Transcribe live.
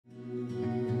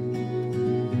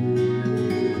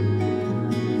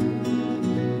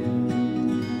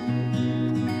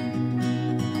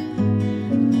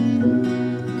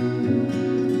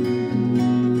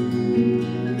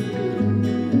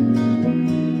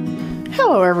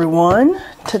Hello everyone.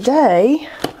 Today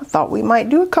I thought we might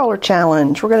do a color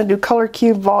challenge. We're going to do Color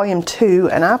Cube Volume 2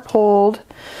 and I pulled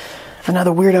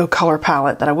another weirdo color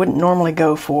palette that I wouldn't normally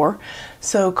go for.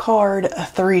 So card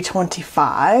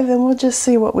 325 and we'll just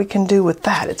see what we can do with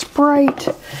that. It's bright.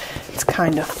 It's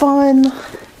kind of fun.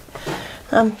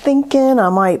 I'm thinking I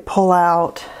might pull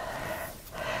out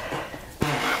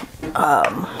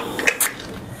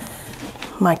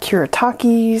my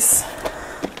Kuretakes,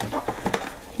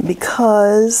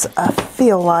 because I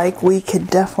feel like we could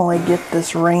definitely get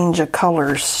this range of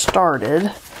colors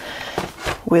started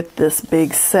with this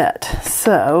big set.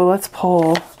 So let's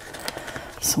pull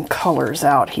some colors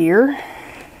out here.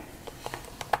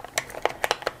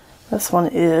 This one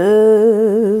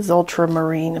is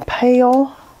Ultramarine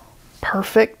Pale.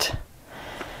 Perfect.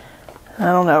 I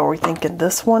don't know, are we thinking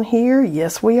this one here?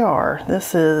 Yes, we are.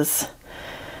 This is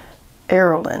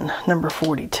Airlin number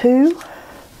 42.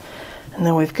 And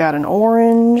then we've got an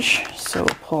orange, so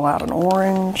we'll pull out an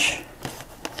orange.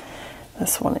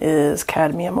 This one is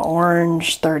Cadmium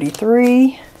Orange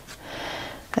 33.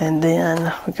 And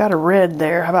then we've got a red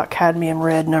there. How about Cadmium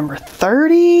Red number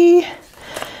 30?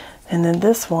 And then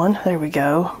this one, there we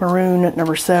go, Maroon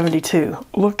number 72.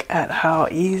 Look at how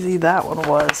easy that one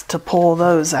was to pull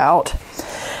those out.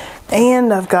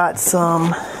 And I've got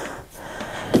some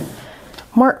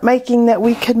mark making that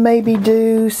we could maybe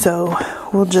do, so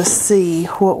we'll just see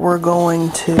what we're going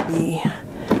to be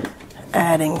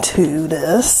adding to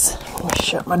this. Let me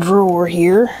shut my drawer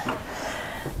here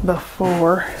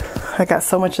before. I got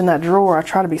so much in that drawer, I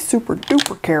try to be super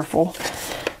duper careful.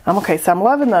 Okay, so I'm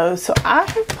loving those. So I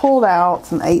have pulled out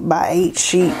some 8x8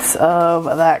 sheets of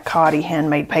that Cotty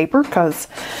handmade paper, because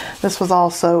this was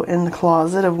also in the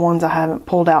closet of ones I haven't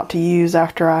pulled out to use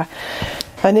after I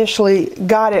initially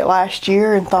got it last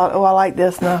year and thought, oh, I like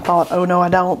this, and I thought, oh no, I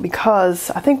don't, because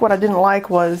I think what I didn't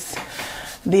like was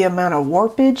the amount of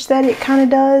warpage that it kind of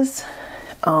does.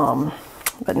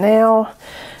 But now,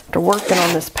 after working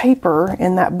on this paper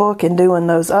in that book and doing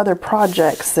those other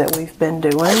projects that we've been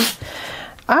doing,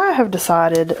 I have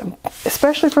decided,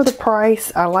 especially for the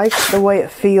price, I like the way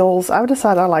it feels. I've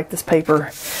decided I like this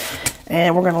paper,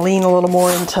 and we're going to lean a little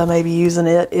more into maybe using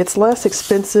it. It's less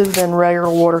expensive than regular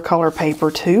watercolor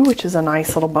paper too, which is a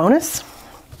nice little bonus.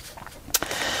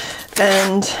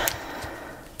 And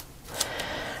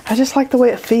I just like the way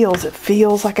it feels. It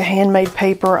feels like a handmade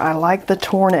paper. I like the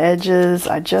torn edges.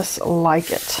 I just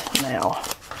like it now.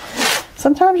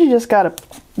 Sometimes you just got to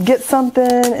get something,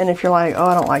 and if you're like, oh,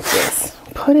 I don't like this,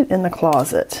 put it in the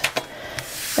closet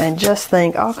and just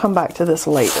think, I'll come back to this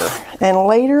later. And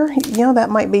later, you know, that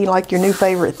might be like your new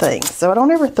favorite thing. So I don't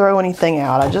ever throw anything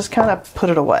out. I just kind of put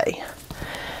it away.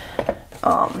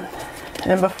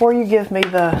 And before you give me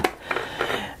the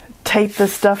tape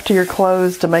this stuff to your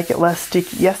clothes to make it less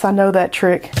sticky. Yes, I know that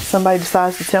trick. Somebody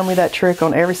decides to tell me that trick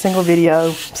on every single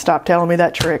video. Stop telling me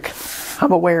that trick.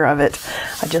 I'm aware of it.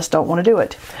 I just don't want to do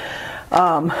it.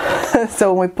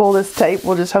 So when we pull this tape,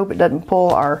 we'll just hope it doesn't pull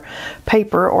our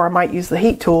paper, or I might use the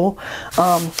heat tool.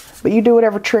 But you do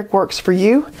whatever trick works for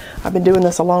you. I've been doing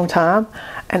this a long time,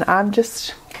 and I'm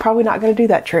just probably not going to do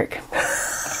that trick.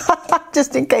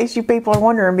 Just in case you people are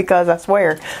wondering, because I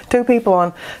swear, 2 people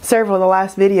on several of the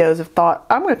last videos have thought,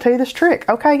 I'm going to tell you this trick.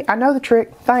 Okay, I know the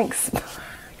trick. Thanks.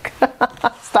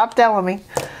 Stop telling me.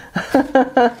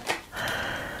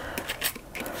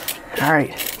 All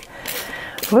right.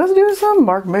 Let's do some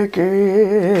mark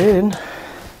making.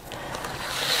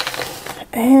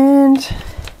 And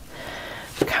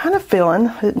I'm kind of feeling,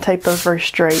 I didn't tape those very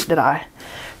straight, did I?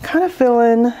 Kind of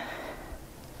feeling that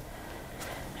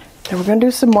we're going to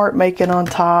do some mark making on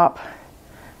top.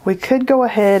 We could go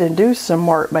ahead and do some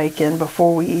mark making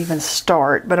before we even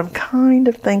start, but I'm kind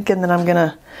of thinking that I'm going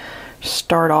to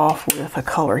start off with a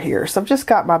color here. So I've just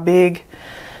got my big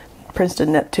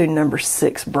Princeton Neptune number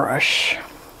 6 brush.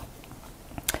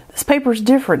 This paper is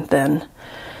different than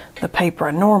the paper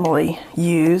I normally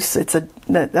use.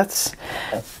 That's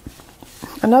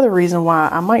another reason why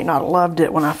I might not have loved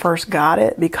it when I first got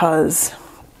it, because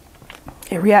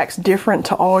it reacts different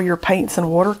to all your paints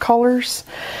and watercolors.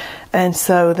 And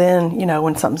so then, you know,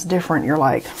 when something's different, you're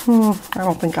like, I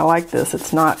don't think I like this.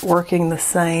 It's not working the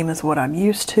same as what I'm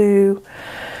used to.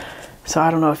 So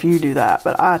I don't know if you do that,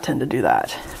 but I tend to do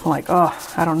that. I'm like, oh,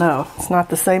 I don't know. It's not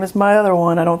the same as my other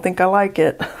one. I don't think I like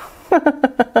it.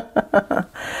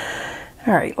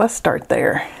 All right, let's start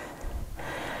there.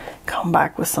 Come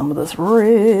back with some of this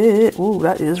red. Ooh,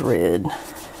 that is red.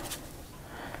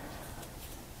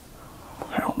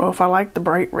 I don't know if I like the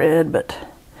bright red, but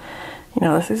you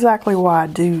know, that's exactly why I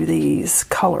do these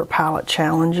color palette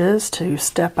challenges, to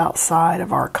step outside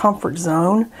of our comfort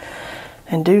zone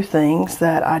and do things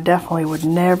that I definitely would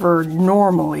never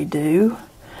normally do.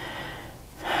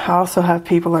 I also have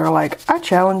people that are like, I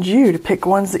challenge you to pick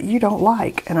ones that you don't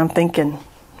like. And I'm thinking,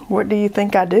 what do you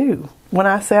think I do? When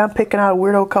I say I'm picking out a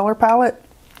weirdo color palette,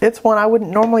 it's one I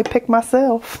wouldn't normally pick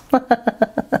myself. Look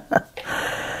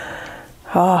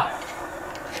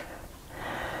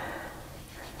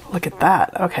at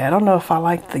that. Okay, I don't know if I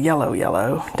like the yellow.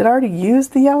 Did I already use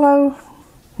the yellow?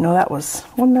 No,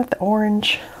 wasn't that the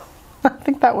orange? I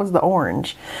think that was the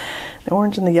orange. The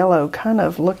orange and the yellow kind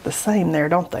of look the same there,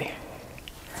 don't they?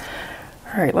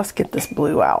 All right, let's get this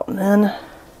blue out, and then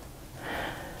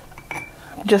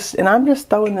I'm just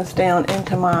throwing this down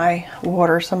into my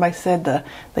water. Somebody said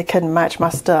they couldn't match my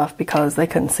stuff because they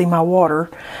couldn't see my water.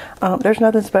 There's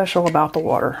nothing special about the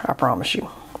water, I promise you.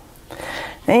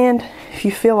 And if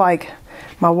you feel like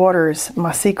my water is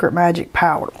my secret magic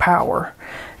power,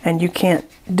 and you can't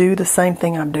do the same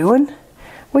thing I'm doing,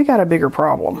 we got a bigger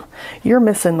problem. You're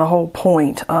missing the whole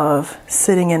point of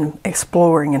sitting and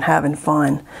exploring and having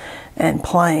fun and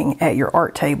playing at your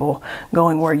art table,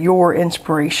 going where your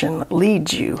inspiration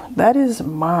leads you. That is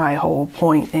my whole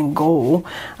point and goal.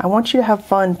 I want you to have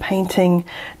fun painting,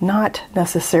 not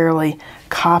necessarily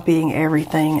copying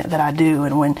everything that I do.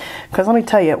 And because let me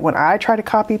tell you, when I try to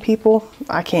copy people,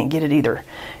 I can't get it either.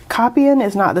 Copying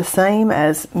is not the same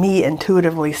as me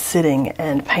intuitively sitting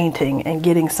and painting and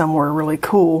getting somewhere really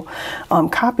cool.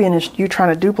 Copying is you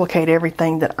trying to duplicate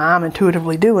everything that I'm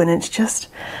intuitively doing. It's just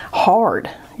hard.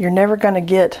 You're never going to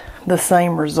get the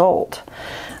same result.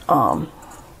 Are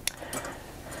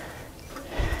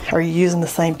you using the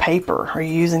same paper? Are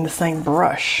you using the same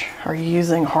brush? Are you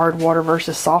using hard water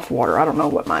versus soft water? I don't know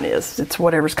what mine is. It's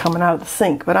whatever's coming out of the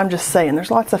sink. But I'm just saying,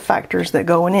 there's lots of factors that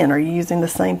go in. Are you using the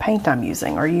same paint I'm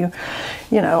using? Are you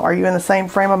in the same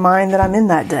frame of mind that I'm in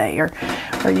that day? Or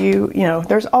are you,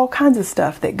 there's all kinds of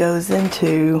stuff that goes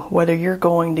into whether you're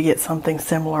going to get something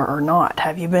similar or not.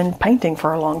 Have you been painting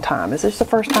for a long time? Is this the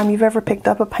first time you've ever picked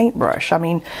up a paintbrush? I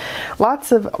mean,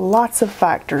 lots of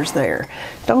factors there.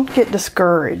 Don't get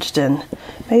discouraged, and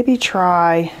maybe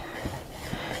try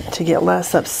to get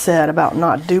less upset about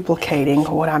not duplicating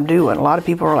what I'm doing. A lot of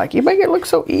people are like, you make it look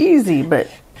so easy, but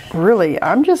really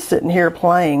I'm just sitting here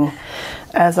playing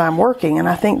as I'm working, and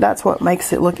I think that's what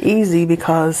makes it look easy,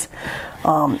 because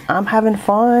I'm having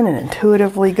fun and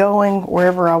intuitively going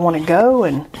wherever I want to go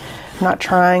and not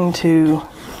trying to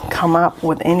come up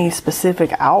with any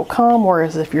specific outcome.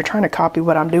 Whereas if you're trying to copy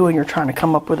what I'm doing, you're trying to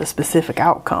come up with a specific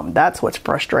outcome. That's what's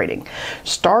frustrating.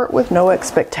 Start with no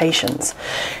expectations.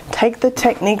 Take the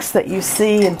techniques that you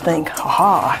see and think,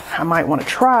 aha, I might want to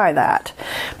try that.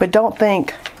 But don't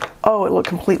think, oh, it looked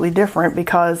completely different,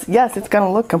 because yes, it's going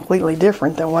to look completely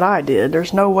different than what I did.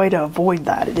 There's no way to avoid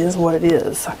that. It is what it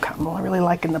is. I'm really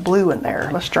liking the blue in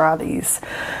there. Let's dry these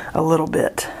a little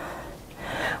bit.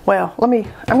 Well, I'm going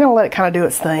to let it kind of do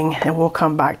its thing, and we'll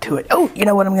come back to it. Oh, you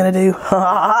know what I'm going to do?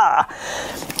 I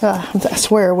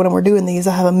swear, when we're doing these,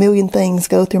 I have a million things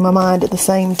go through my mind at the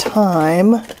same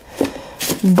time.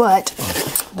 But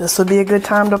this would be a good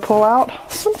time to pull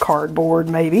out some cardboard,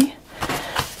 maybe,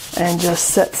 and just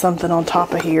set something on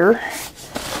top of here.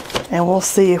 And we'll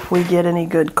see if we get any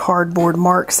good cardboard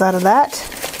marks out of that.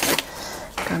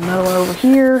 Got another one over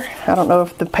here. I don't know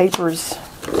if the paper's...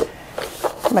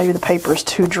 Maybe the paper is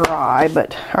too dry,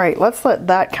 but all right, let's let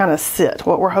that kind of sit.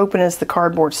 What we're hoping is the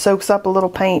cardboard soaks up a little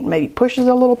paint, maybe pushes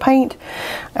a little paint.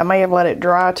 I may have let it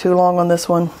dry too long on this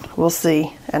one. We'll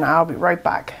see, and I'll be right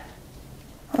back.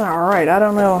 All right, I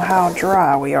don't know how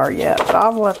dry we are yet, but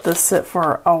I've let this sit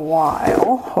for a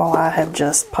while I have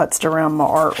just putzed around my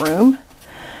art room.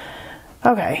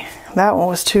 Okay, that one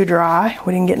was too dry.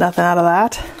 We didn't get nothing out of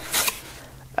that.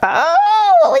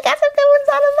 Oh, we got some good ones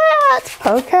out of that.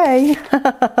 Okay.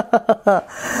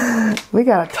 We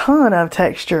got a ton of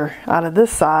texture out of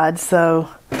this side, so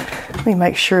let me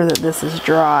make sure that this is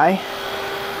dry,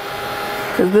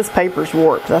 because this paper's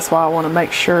warped. That's why I want to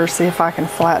make sure, see if I can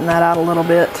flatten that out a little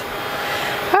bit.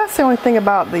 That's the only thing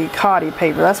about the Cotty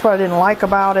paper. That's what I didn't like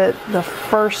about it the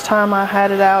first time I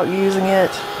had it out using it.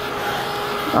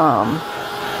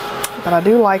 But I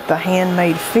do like the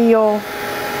handmade feel.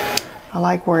 I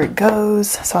like where it goes,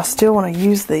 so I still want to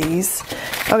use these.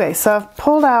 Okay, so I've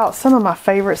pulled out some of my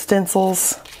favorite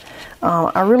stencils.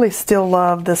 I really still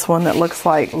love this one that looks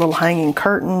like little hanging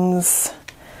curtains.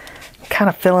 Kind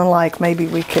of feeling like maybe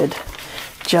we could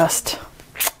just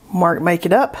make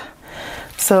it up.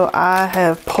 So I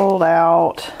have pulled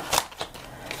out,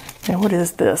 and what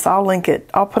is this? I'll link it.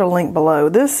 I'll put a link below.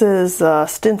 This is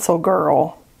Stencil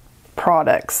Girl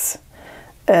Products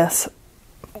SoFlat.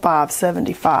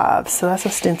 575. So that's a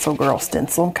Stencil Girl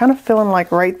stencil. I'm kind of feeling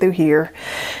like right through here.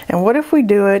 And what if we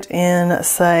do it in,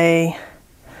 say,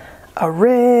 a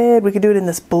red? We could do it in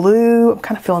this blue. I'm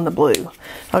kind of feeling the blue.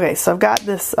 Okay, so I've got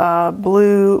this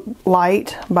blue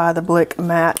light by the Blick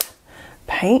matte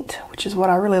paint, which is what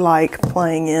I really like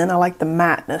playing in. I like the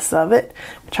matteness of it,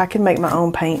 which I can make my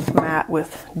own paint matte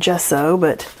with gesso,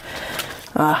 but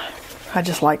I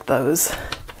just like those.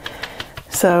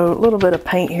 So a little bit of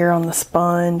paint here on the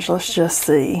sponge. Let's just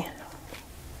see.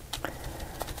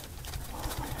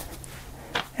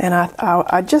 And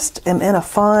I just am in a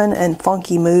fun and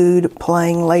funky mood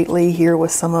playing lately here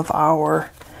with some of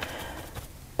our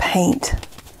paint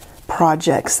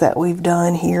projects that we've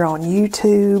done here on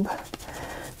YouTube.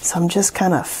 So I'm just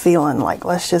kind of feeling like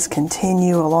let's just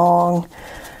continue along.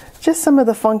 Just some of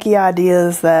the funky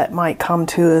ideas that might come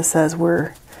to us as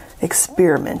we're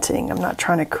experimenting. I'm not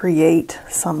trying to create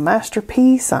some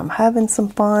masterpiece. I'm having some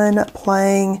fun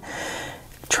playing,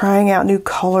 trying out new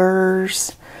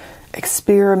colors,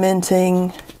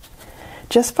 experimenting,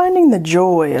 just finding the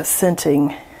joy of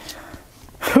scenting.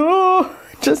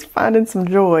 Just finding some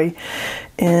joy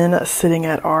in sitting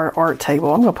at our art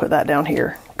table. I'm going to put that down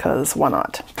here because why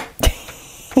not?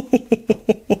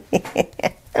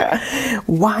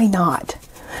 Why not?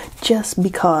 Just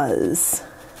because.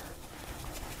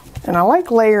 And I like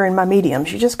layering my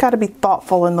mediums. You just got to be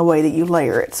thoughtful in the way that you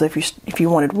layer it. So if you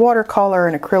wanted watercolor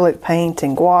and acrylic paint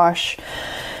and gouache,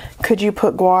 could you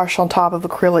put gouache on top of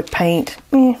acrylic paint?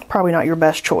 Probably not your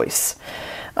best choice.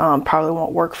 Probably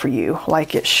won't work for you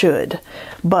like it should.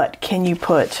 But can you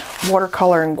put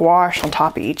watercolor and gouache on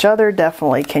top of each other?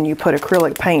 Definitely. Can you put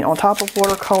acrylic paint on top of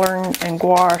watercolor and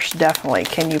gouache? Definitely.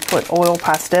 Can you put oil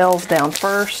pastels down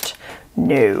first?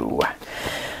 No.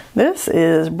 This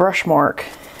is Brushmark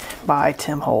by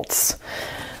Tim Holtz.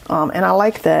 And I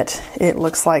like that it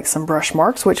looks like some brush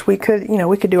marks, which we could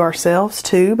do ourselves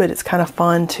too, but it's kind of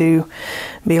fun to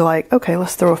be like, okay,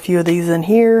 let's throw a few of these in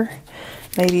here,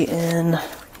 maybe in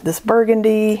this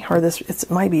burgundy, or this, it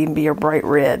might even be a bright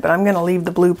red, but I'm going to leave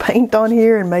the blue paint on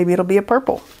here and maybe it'll be a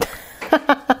purple.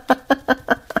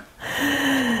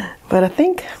 But I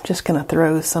think I'm just going to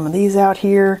throw some of these out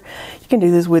here. You can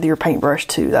do this with your paintbrush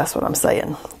too, that's what I'm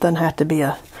saying. Doesn't have to be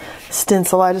a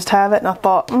stencil. I just have it and I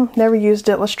thought, never used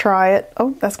it, let's try it.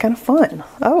 Oh, that's kind of fun.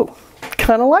 Oh,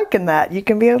 kind of liking that. You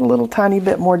can be a little tiny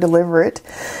bit more deliberate,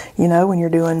 you know, when you're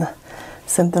doing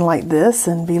something like this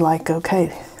and be like,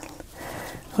 okay,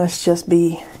 let's just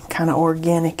be kind of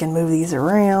organic and move these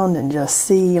around and just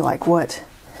see like what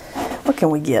can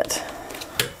we get.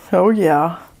 Oh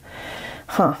yeah.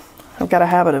 I've got a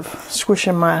habit of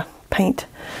squishing my paint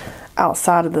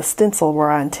outside of the stencil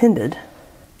where I intended.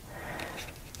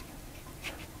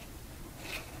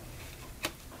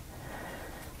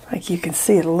 Like you can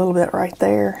see it a little bit right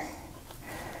there.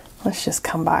 Let's just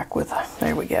come back with,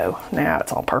 there we go. Now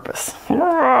it's on purpose. Oh,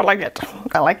 I like it.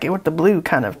 I like it with the blue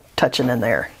kind of touching in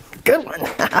there. Good one.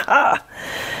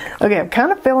 Okay, I'm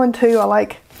kind of feeling too, I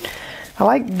like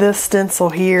this stencil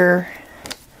here,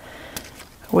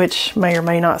 which may or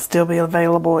may not still be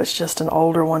available. It's just an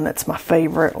older one that's my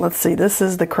favorite. Let's see, this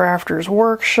is the Crafter's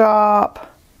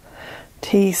Workshop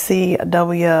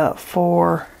TCW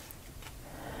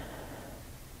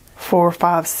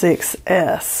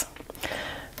 456S.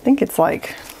 I think it's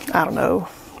like, I don't know,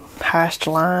 hashed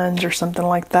lines or something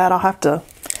like that. I'll have to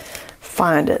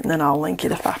find it and then I'll link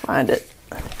it if I find it.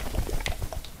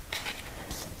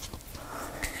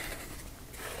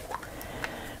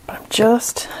 But I'm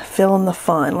just feeling the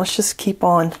fun. Let's just keep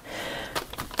on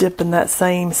dipping that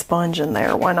same sponge in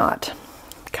there. Why not?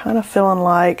 Kind of feeling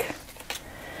like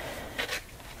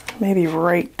maybe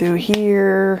right through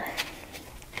here.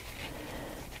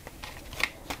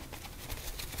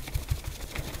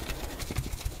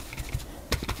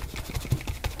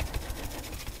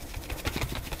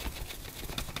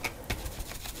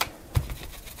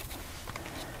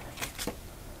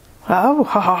 Oh,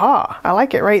 ha ha ha. I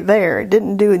like it right there. It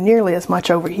didn't do nearly as much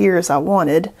over here as I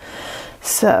wanted.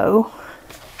 So,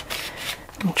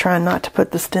 I'm trying not to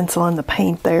put the stencil in the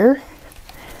paint there.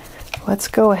 Let's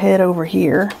go ahead over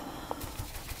here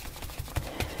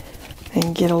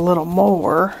and get a little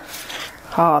more.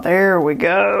 Oh, there we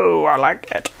go. I like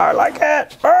it. I like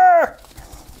it. Ah!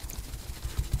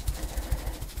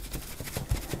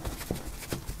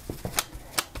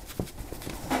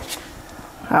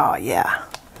 Oh, yeah.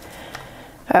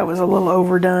 That was a little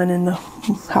overdone in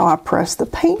how I pressed the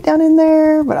paint down in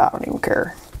there, but I don't even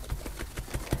care.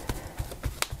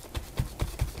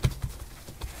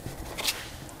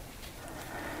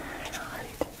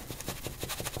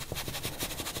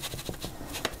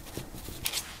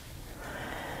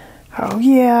 Oh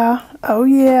yeah, oh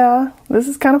yeah. This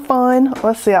is kind of fun.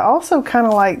 Let's see, I also kind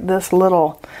of like this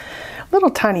little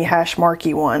tiny hash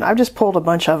marky one. I've just pulled a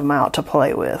bunch of them out to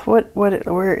play with.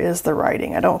 Where is the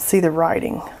writing? I don't see the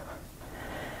writing.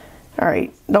 All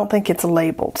right, don't think it's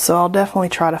labeled, so I'll definitely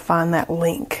try to find that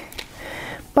link.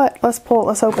 But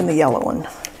let's open the yellow one.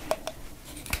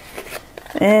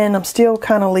 And I'm still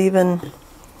kind of leaving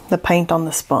the paint on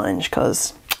the sponge,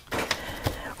 because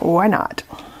why not?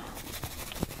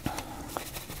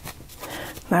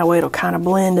 That way it'll kind of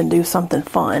blend and do something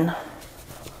fun.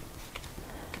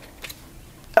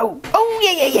 Oh,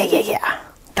 yeah.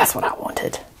 That's what I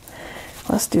wanted.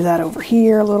 Let's do that over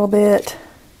here a little bit.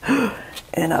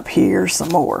 And up here some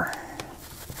more.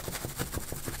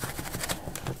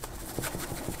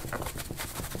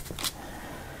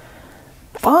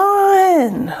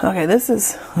 Fun! Okay, this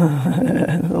is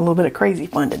a little bit of crazy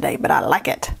fun today, but I like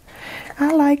it.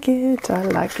 I like it.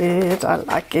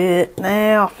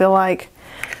 Now I feel like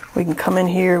we can come in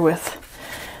here with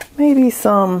maybe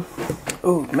some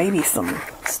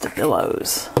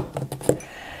Stabillos.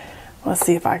 Let's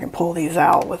see if I can pull these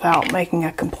out without making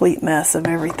a complete mess of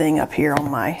everything up here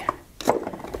on my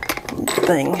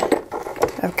thing.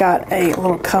 I've got a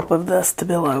little cup of the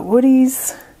Stabillo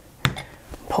Woodies.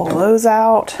 Pull those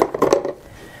out.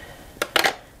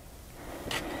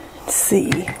 Let's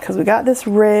see, because we got this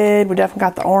red, we definitely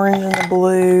got the orange and the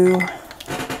blue.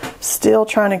 Still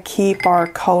trying to keep our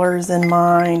colors in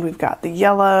mind. We've got the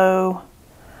yellow.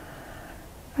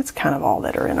 That's kind of all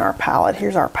that are in our palette.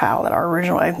 Here's our palette, our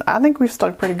original. I think we've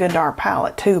stuck pretty good to our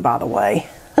palette too, by the way.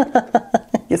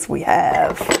 Yes, we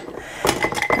have.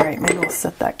 All right, maybe we'll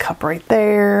set that cup right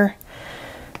there.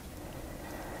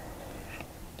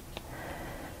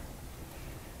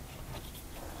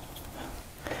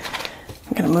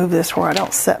 I'm gonna move this where I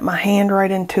don't set my hand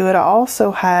right into it. I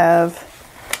also have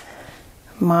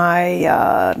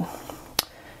my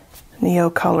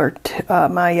Neo-Color,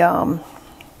 oh,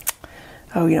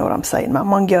 you know what I'm saying, my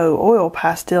Mungo oil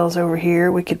pastels over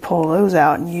here. We could pull those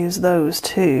out and use those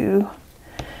too,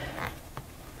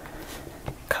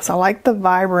 because I like the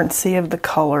vibrancy of the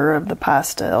color of the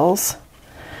pastels,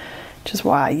 which is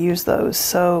why I use those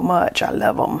so much. I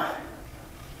love them.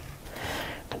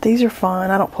 But these are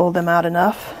fun. I don't pull them out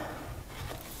enough.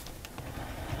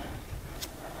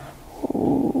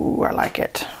 Ooh, I like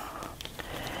it.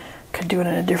 Could do it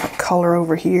in a different color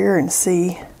over here and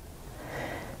see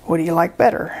what do you like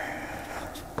better.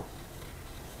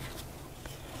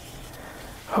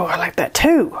 Oh, I like that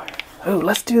too. Oh,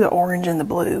 let's do the orange and the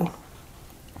blue.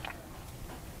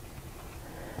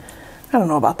 I don't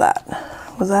know about that.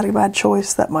 Was that a bad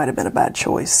choice? That might have been a bad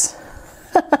choice.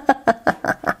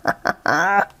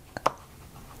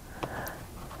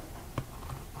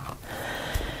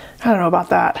 I don't know about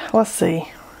that. Let's see.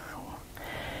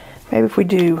 Maybe if we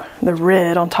do the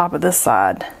red on top of this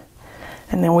side,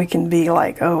 and then we can be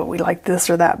like, oh, we like this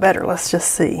or that better. Let's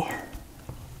just see.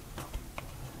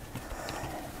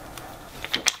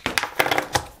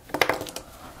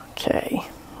 Okay.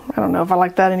 I don't know if I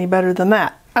like that any better than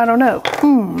that. I don't know.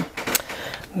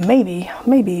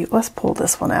 Maybe let's pull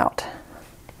this one out.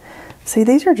 See,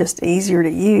 these are just easier to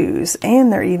use,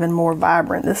 and they're even more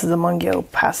vibrant. This is a Mungo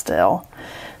pastel.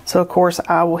 So, of course,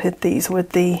 I will hit these with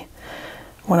the,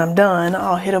 when I'm done,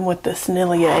 I'll hit them with the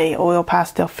Sennelier Oil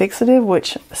Pastel Fixative,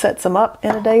 which sets them up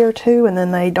in a day or two, and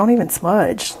then they don't even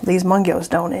smudge. These Mungos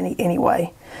don't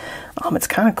anyway. It's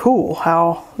kind of cool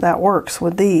how that works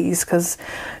with these, because,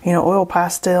 you know, oil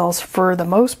pastels, for the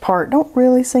most part, don't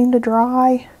really seem to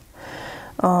dry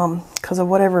because of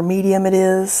whatever medium it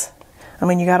is. I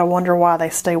mean, you got to wonder why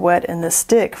they stay wet in the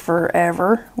stick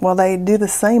forever. Well, they do the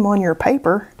same on your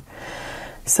paper.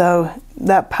 So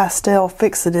that pastel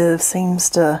fixative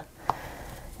seems to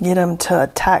get them to a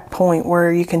tack point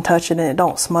where you can touch it and it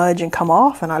don't smudge and come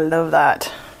off, and I love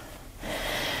that.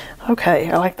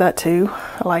 Okay, I like that too.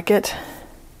 I like it.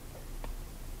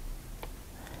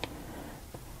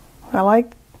 I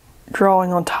like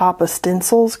drawing on top of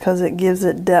stencils because it gives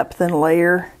it depth and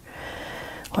layer.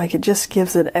 Like, it just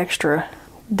gives it extra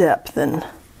depth and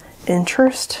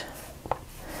interest.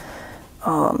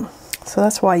 So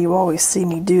that's why you always see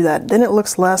me do that. Then it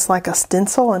looks less like a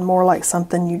stencil and more like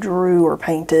something you drew or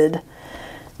painted.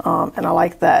 And I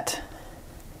like that.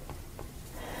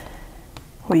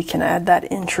 We can add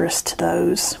that interest to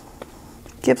those.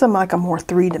 Gives them like a more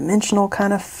three-dimensional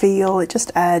kind of feel. It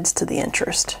just adds to the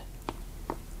interest.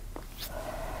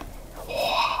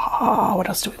 Oh, what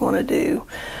else do we want to do?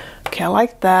 Okay, I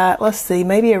like that. Let's see,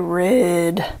 maybe a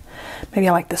red. Maybe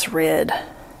I like this red.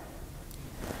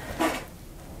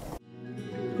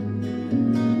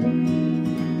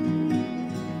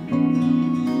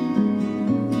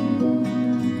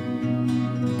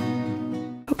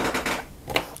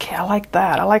 like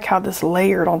that. I like how this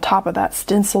layered on top of that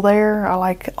stencil there. I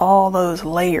like all those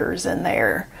layers in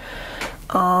there.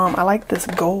 I like this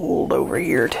gold over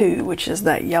here too, which is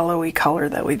that yellowy color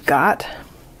that we've got.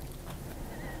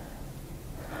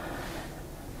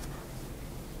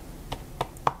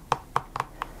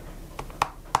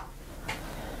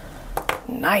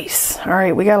 Nice. All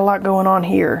right, we got a lot going on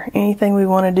here. Anything we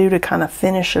want to do to kind of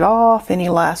finish it off? Any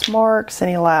last marks?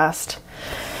 Any last,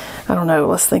 I don't know,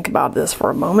 let's think about this for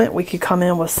a moment. We could come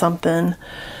in with something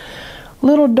a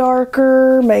little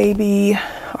darker, maybe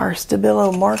our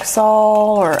Stabilo mark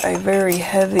saw, or a very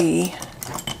heavy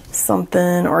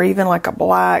something, or even like a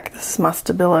black. This is my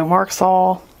Stabilo mark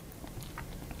saw.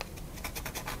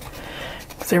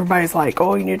 Everybody's like,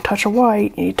 oh, you need a touch of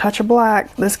white, you need a touch of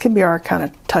black. This could be our kind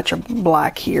of touch of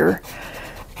black here,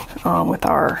 with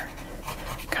our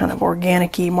kind of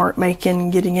organic-y mark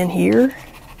making getting in here.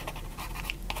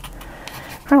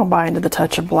 I don't buy into the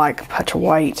touch of black, touch of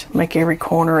white, make every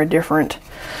corner a different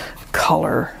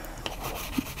color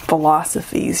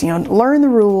philosophies. You know, learn the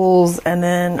rules and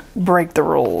then break the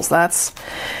rules. That's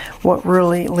what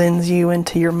really lends you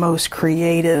into your most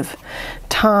creative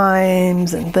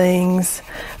times and things.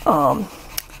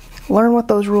 Learn what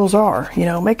those rules are. You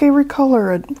know, make every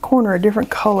color, a corner, a different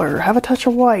color. Have a touch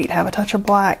of white, have a touch of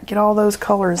black. Get all those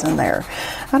colors in there.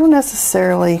 I don't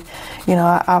necessarily, you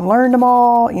know, I've learned them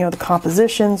all. You know, the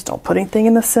compositions, don't put anything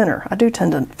in the center. I do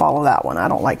tend to follow that one. I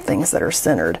don't like things that are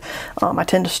centered. I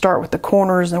tend to start with the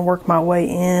corners and work my way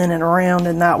in and around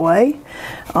in that way.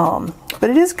 But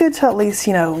it is good to at least,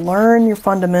 you know, learn your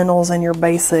fundamentals and your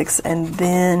basics and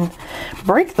then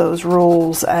break those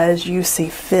rules as you see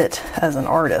fit as an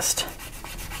artist.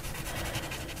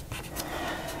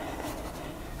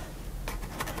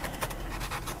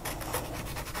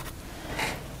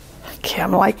 Okay,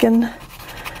 I'm liking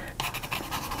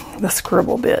the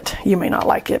scribble bit. You may not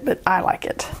like it, but I like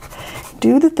it.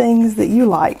 Do the things that you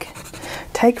like.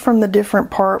 Take from the different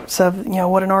parts of, you know,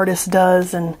 what an artist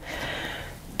does and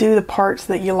do the parts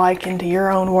that you like into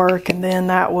your own work, and then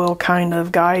that will kind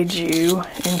of guide you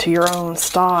into your own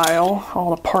style,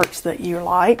 all the parts that you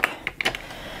like.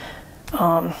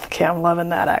 Okay, I'm loving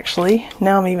that actually.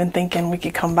 Now I'm even thinking we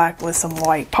could come back with some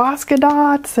white Posca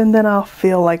dots and then I'll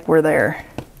feel like we're there.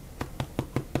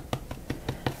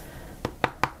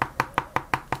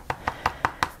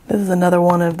 This is another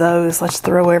one of those, let's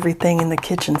throw everything in the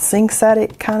kitchen sinks at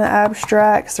it kind of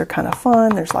abstracts. They're kind of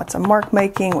fun. There's lots of mark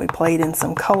making. We played in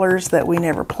some colors that we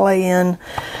never play in,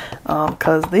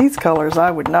 because these colors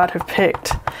I would not have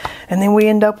picked. And then we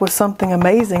end up with something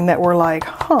amazing that we're like,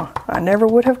 huh, I never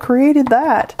would have created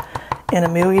that in a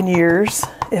million years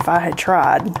if I had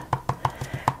tried,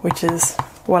 which is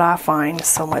what I find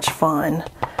so much fun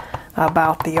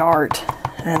about the art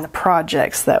and the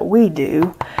projects that we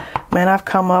do. Man, I've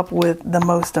come up with the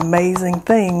most amazing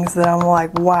things that I'm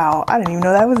like, wow, I didn't even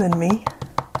know that was in me.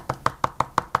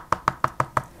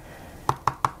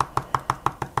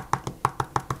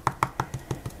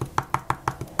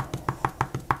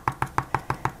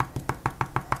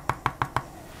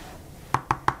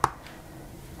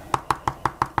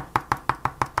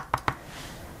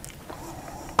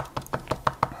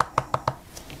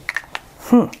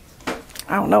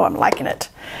 I don't know, I'm liking it.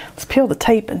 Let's peel the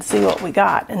tape and see what we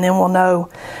got, and then we'll know,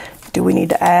 do we need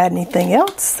to add anything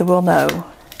else? So we'll know.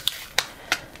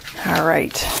 All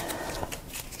right.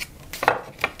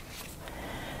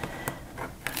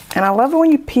 And I love it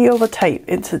when you peel the tape.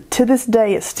 To this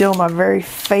day, it's still my very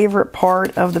favorite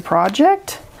part of the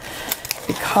project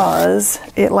because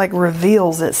it like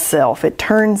reveals itself. It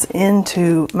turns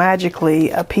into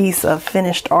magically a piece of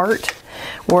finished art,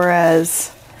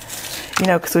 whereas, you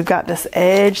know, because we've got this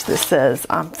edge that says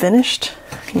I'm finished.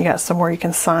 You got somewhere you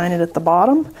can sign it at the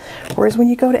bottom. Whereas when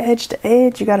you go to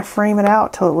edge, you got to frame it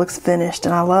out till it looks finished.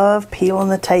 And I love peeling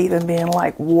the tape and being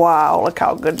like, wow, look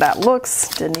how good that looks.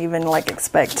 Didn't even like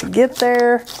expect to get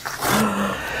there.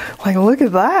 Like, look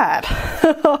at that.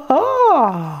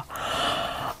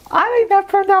 I think that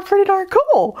turned out pretty darn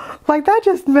cool. Like, that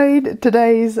just made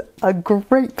today's a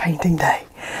great painting day.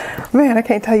 Man, I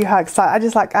can't tell you how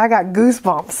excited. I got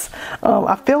goosebumps.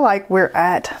 I feel like we're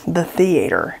at the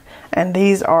theater, and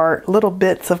these are little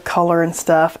bits of color and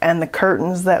stuff, and the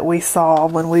curtains that we saw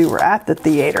when we were at the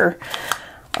theater.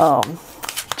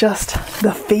 Just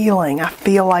the feeling. I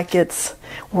feel like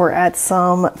we're at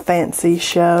some fancy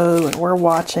show and we're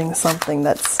watching something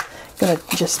that's gonna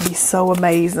just be so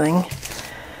amazing.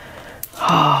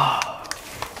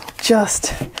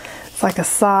 It's like a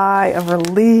sigh of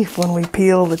relief when we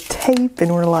peel the tape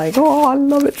and we're like, oh, I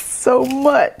love it so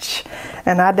much.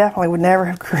 And I definitely would never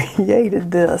have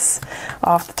created this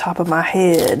off the top of my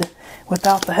head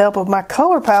without the help of my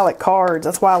color palette cards.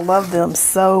 That's why I love them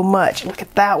so much. Look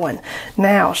at that one.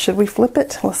 Now, should we flip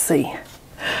it? Let's see.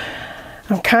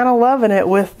 I'm kind of loving it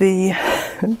with the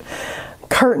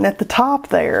curtain at the top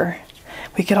there.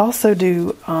 We could also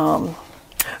do,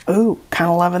 ooh, kind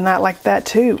of loving that like that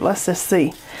too. Let's just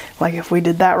see. Like if we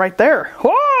did that right there.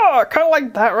 Whoa, kind of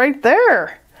like that right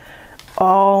there.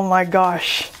 Oh my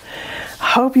gosh.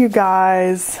 I hope you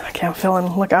guys, okay, I'm feeling,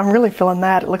 look, I'm really feeling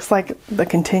that. It looks like the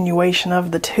continuation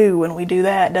of the two when we do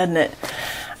that, doesn't it?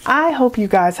 I hope you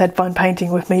guys had fun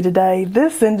painting with me today.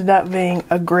 This ended up being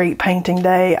a great painting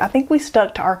day. I think we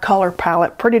stuck to our color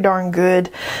palette pretty darn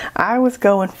good. I was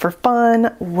going for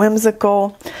fun,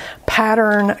 whimsical,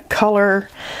 pattern, color,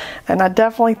 and I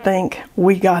definitely think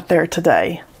we got there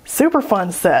today. Super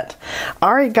fun set.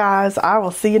 All right, guys, I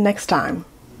will see you next time.